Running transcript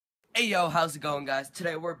Hey yo, how's it going, guys?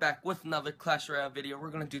 Today we're back with another Clash Royale video. We're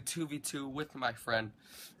gonna do 2v2 with my friend,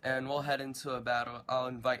 and we'll head into a battle. I'll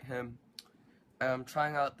invite him. I'm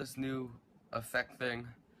trying out this new effect thing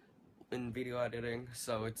in video editing,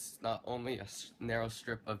 so it's not only a narrow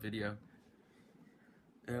strip of video.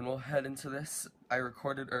 And we'll head into this. I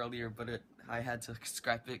recorded earlier, but I had to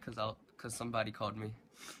scrap it because somebody called me.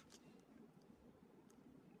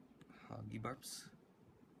 Hoggy burps.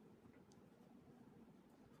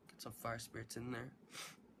 Some fire spirits in there.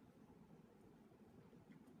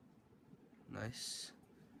 Nice.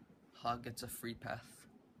 Hog gets a free path.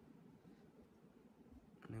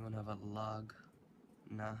 Anyone have a log?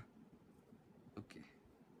 Nah. Okay.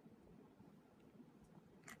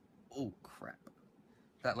 Oh crap.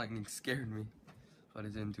 That lightning scared me. But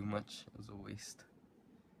it didn't do much. It was a waste.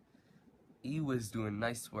 E was doing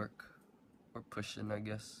nice work. Or pushing, I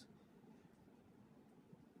guess.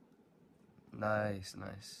 Nice,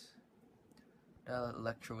 nice. That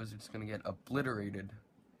Electro Wizard's gonna get obliterated.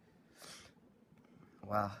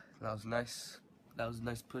 Wow, that was nice. That was a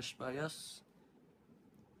nice push by us.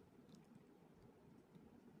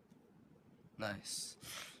 Nice.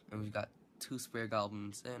 And we've got 2 Spare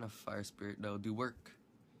Goblins and a Fire Spirit that'll do work.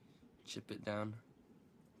 Chip it down.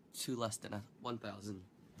 2 less than 1,000.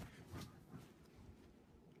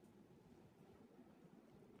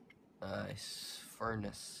 Nice.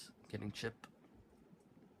 Furnace getting chip.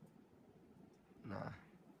 Nah.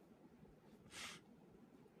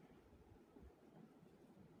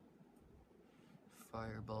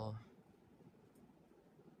 Fireball.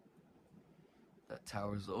 That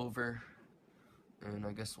tower's over. And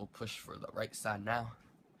I guess we'll push for the right side now.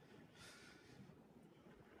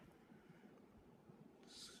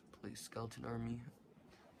 Let's play Skeleton Army.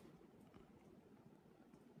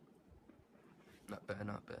 Not bad,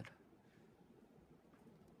 not bad.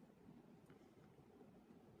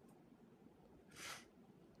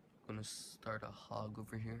 Gonna start a hog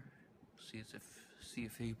over here. See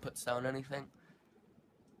if he puts down anything.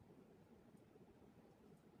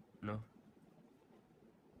 No.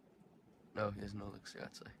 No, he has no elixir,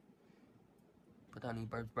 I'd say. Put down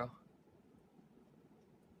birds, bro.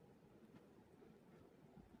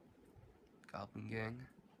 Goblin gang.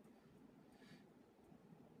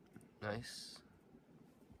 Nice.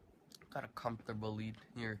 Got a comfortable lead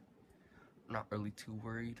here. Not really too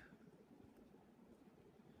worried.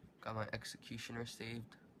 Got my executioner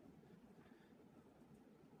saved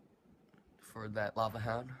for that lava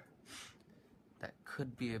hound. That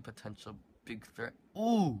could be a potential big threat.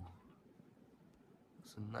 Ooh!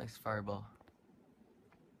 It's a nice fireball.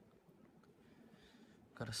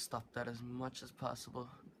 Gotta stop that as much as possible.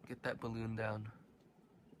 Get that balloon down.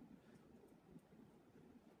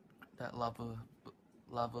 That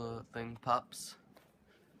lava thing pops.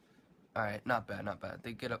 Alright, not bad, not bad.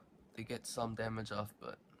 They get some damage off,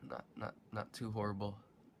 but not too horrible.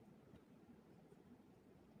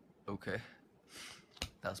 Okay.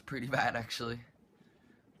 That was pretty bad actually.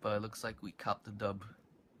 But it looks like we copped the dub.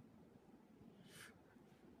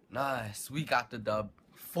 Nice, we got the dub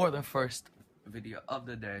for the first video of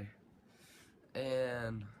the day.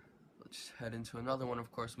 And let's head into another one.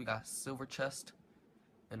 Of course, we got silver chest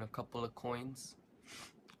and a couple of coins.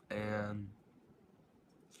 And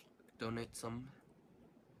donate some.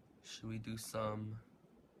 Should we do some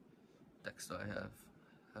decks do I have?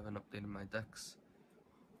 Haven't updated my decks.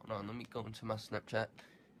 Hold on, let me go into my Snapchat.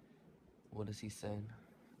 What is he saying?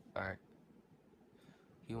 Alright.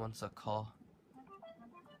 He wants a call.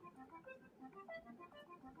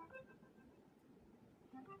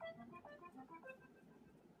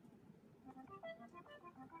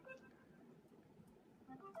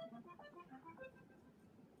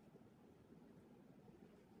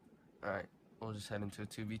 Alright, we'll just head into a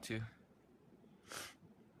 2v2.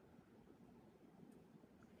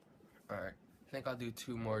 Alright, I think I'll do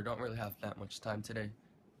 2 more. Don't really have that much time today.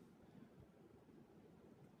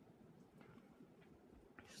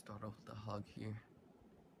 Start off with the hog here.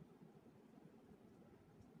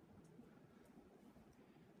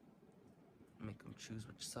 Make him choose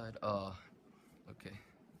which side. Oh, okay.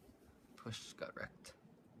 Push got wrecked.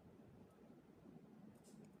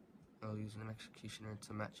 I'll use an executioner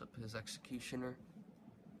to match up his executioner.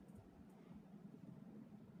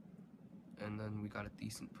 And then we got a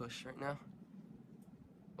decent push right now.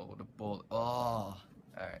 Oh, the bull. Oh,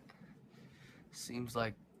 alright. Seems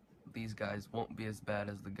like these guys won't be as bad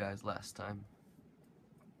as the guys last time.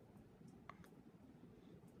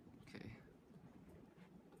 Okay.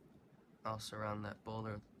 I'll surround that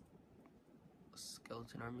boulder with a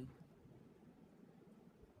skeleton army.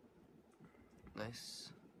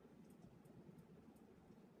 Nice.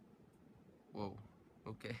 Whoa,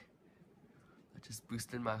 okay. just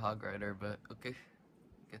boosted my hog rider, but okay.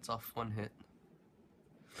 Gets off one hit.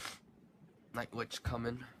 Night Witch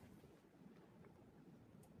coming.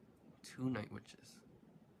 2 Night Witches.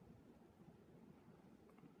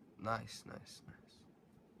 Nice, nice, nice.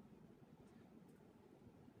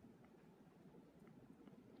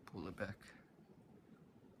 Pull it back.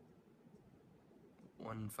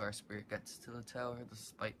 1 Fire Spirit gets to the tower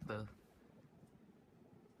despite the...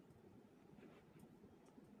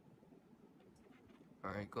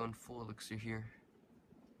 Alright, going full elixir here.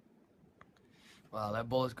 Wow, that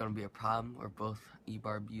bull is going to be a problem. We're both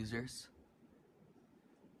E-barb users.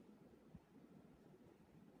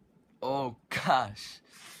 Oh gosh.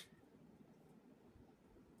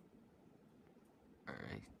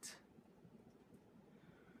 Alright.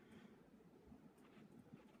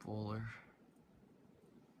 Bowler.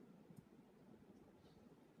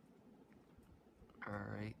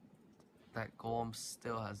 Alright. That golem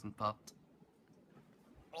still hasn't popped.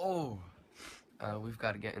 Oh! We've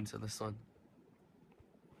got to get into this one.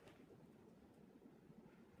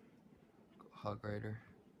 Hog Rider.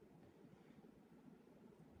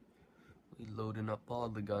 We loading up all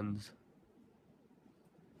the guns.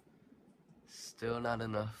 Still not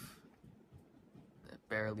enough. That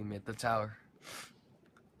barely made the tower.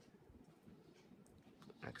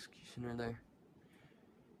 Put an executioner there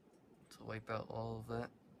to wipe out all of that.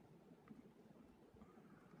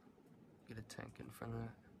 Get a tank in front of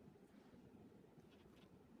that.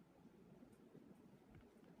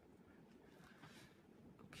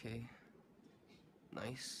 Okay.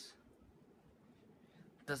 Nice.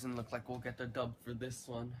 Doesn't look like we'll get the dub for this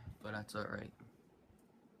one, but that's alright.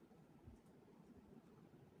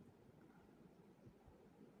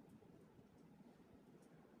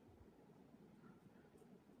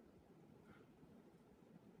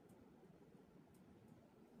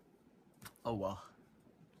 Oh well.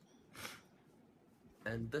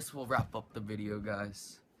 And this will wrap up the video,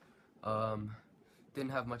 guys.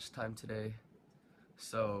 Didn't have much time today,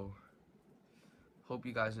 so hope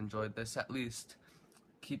you guys enjoyed this. At least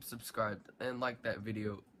keep subscribed and like that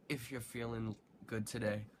video if you're feeling good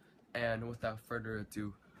today. And without further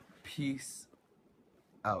ado, peace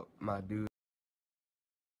out, my dude.